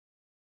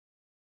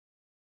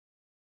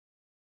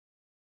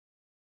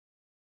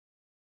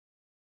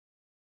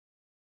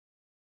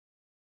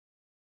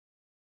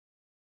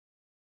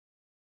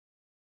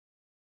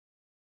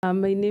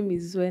My name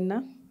is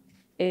Zuena,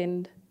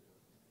 and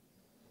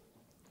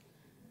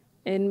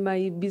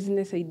my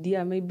business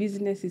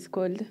is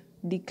called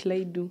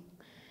Dikleidung.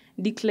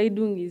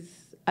 Dikleidung is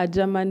a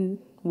German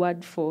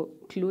word for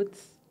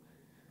clothes,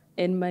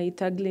 and my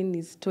tagline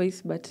is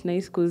twice but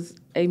nice because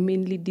I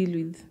mainly deal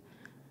with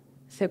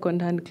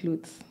second-hand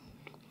clothes.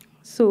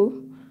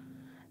 So,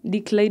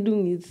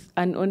 Dikleidung is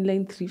an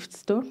online thrift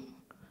store,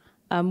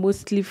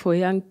 mostly for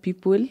young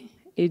people,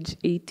 age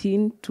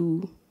 18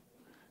 to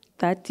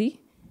 30.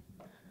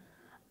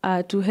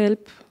 To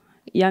help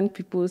young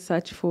people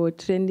search for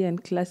trendy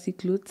and classy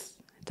clothes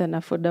at an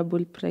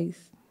affordable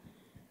price.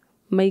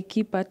 My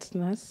key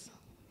partners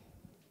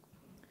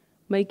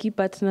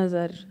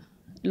are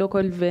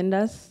local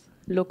vendors,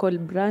 local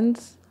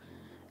brands,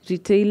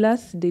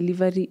 retailers,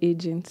 delivery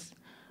agents.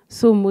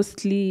 So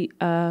mostly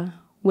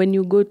when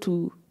you go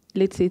to,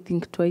 let's say,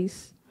 Think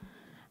Twice,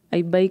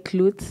 I buy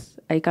clothes,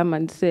 I come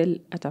and sell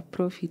at a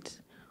profit.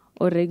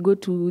 Or I go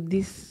to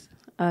these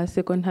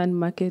second-hand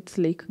markets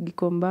like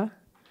Gikomba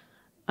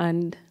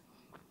and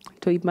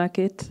Toy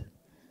Market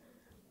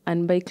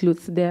and buy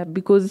clothes there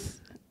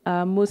because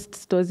most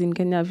stores in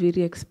Kenya are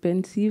very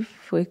expensive.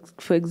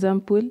 For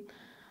example,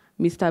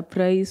 Mr.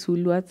 Price,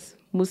 Woolworths,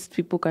 most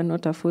people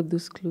cannot afford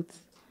those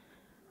clothes.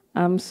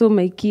 So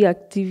my key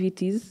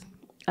activities,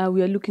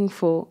 we are looking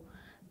for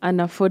an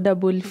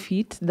affordable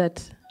fit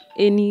that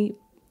any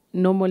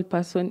normal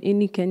person,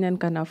 any Kenyan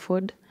can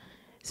afford,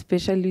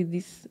 especially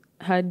these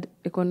hard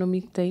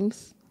economic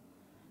times.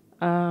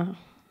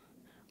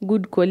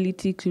 Good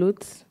quality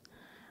clothes.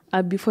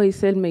 Before I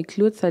sell my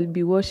clothes, I'll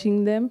be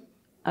washing them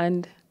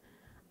and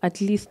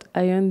at least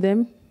iron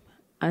them,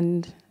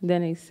 and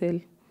then I sell.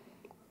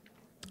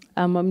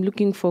 I'm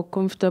looking for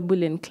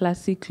comfortable and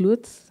classy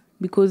clothes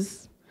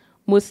because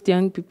most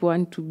young people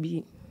want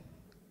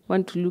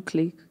to look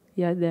like,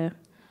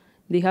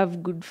 they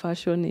have good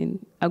fashion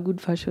and a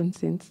good fashion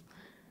sense.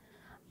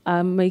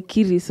 My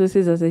key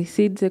resources, as I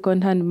said,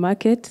 second-hand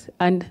market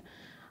and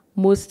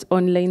most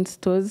online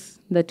stores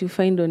that you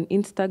find on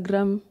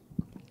Instagram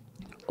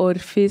or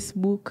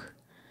Facebook.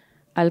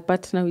 I'll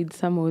partner with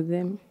some of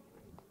them.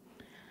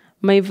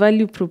 My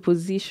value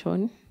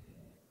proposition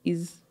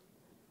is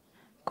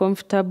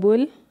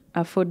comfortable,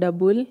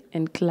 affordable,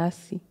 and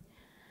classy.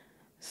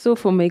 So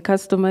for my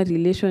customer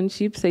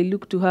relationships, I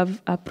look to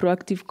have a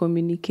proactive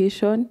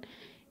communication.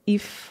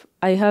 If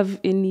I have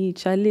any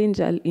challenge,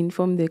 I'll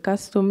inform the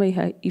customer.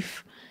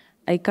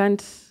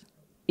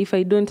 If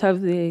I don't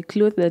have the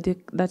clothes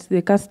that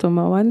the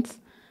customer wants,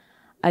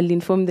 I'll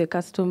inform the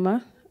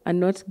customer and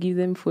not give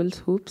them false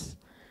hopes.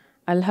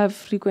 I'll have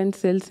frequent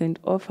sales and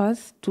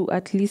offers to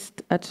at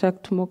least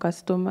attract more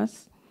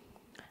customers.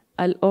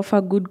 I'll offer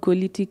good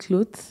quality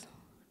clothes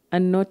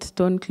and not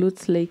torn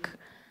clothes like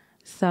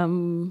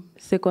some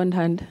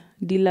second-hand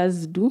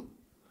dealers do.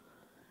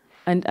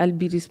 And I'll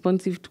be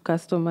responsive to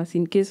customers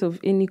in case of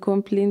any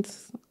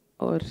complaints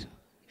or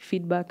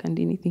feedback and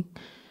anything.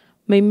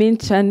 My main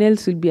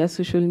channels will be a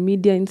social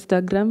media,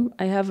 Instagram.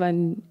 I have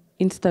an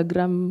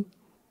Instagram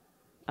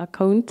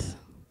account.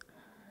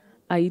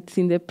 It's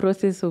in the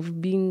process of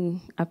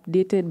being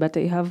updated, but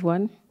I have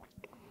one.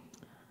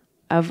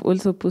 I've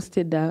also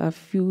posted a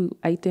few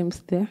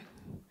items there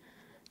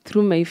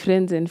through my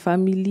friends and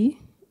family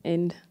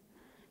and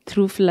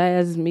through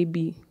flyers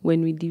maybe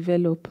when we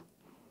develop.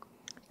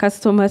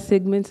 Customer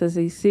segments, as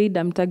I said,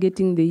 I'm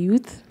targeting the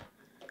youth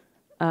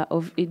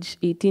of age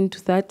 18 to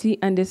 30,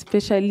 and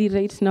especially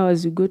right now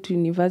as we go to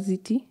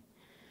university.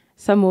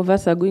 Some of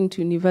us are going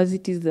to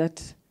universities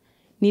that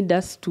need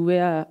us to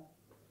wear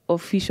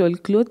official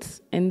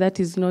clothes, and that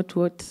is not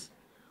what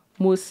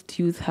most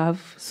youth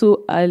have.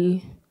 So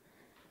I'll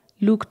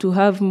look to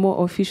have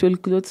more official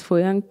clothes for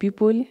young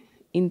people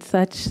in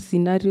such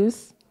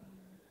scenarios.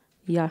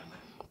 Yeah.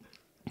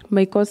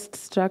 My cost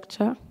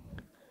structure,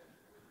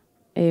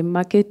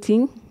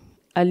 marketing,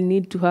 I'll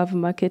need to have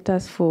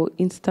marketers for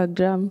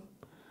Instagram,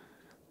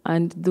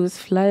 and those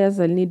flyers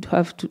I'll need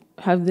to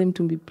have them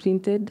to be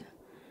printed.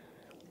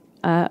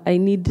 I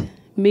need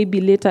maybe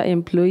later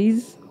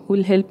employees who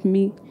will help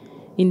me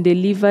in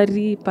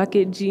delivery,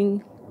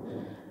 packaging,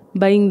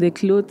 buying the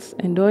clothes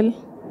and all.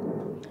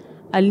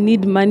 I'll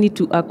need money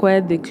to acquire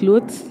the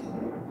clothes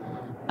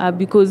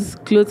because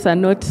clothes are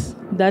not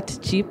that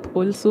cheap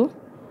also.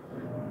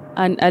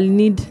 And I'll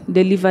need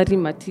delivery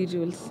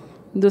materials.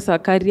 Those are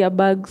carrier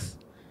bags,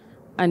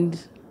 and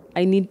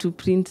I need to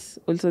print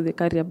also the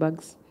carrier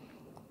bags.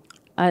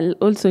 I'll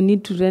also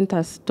need to rent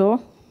a store.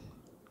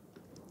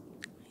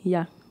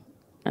 Yeah,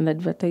 and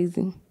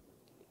advertising.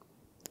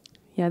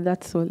 Yeah,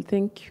 that's all.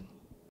 Thank you.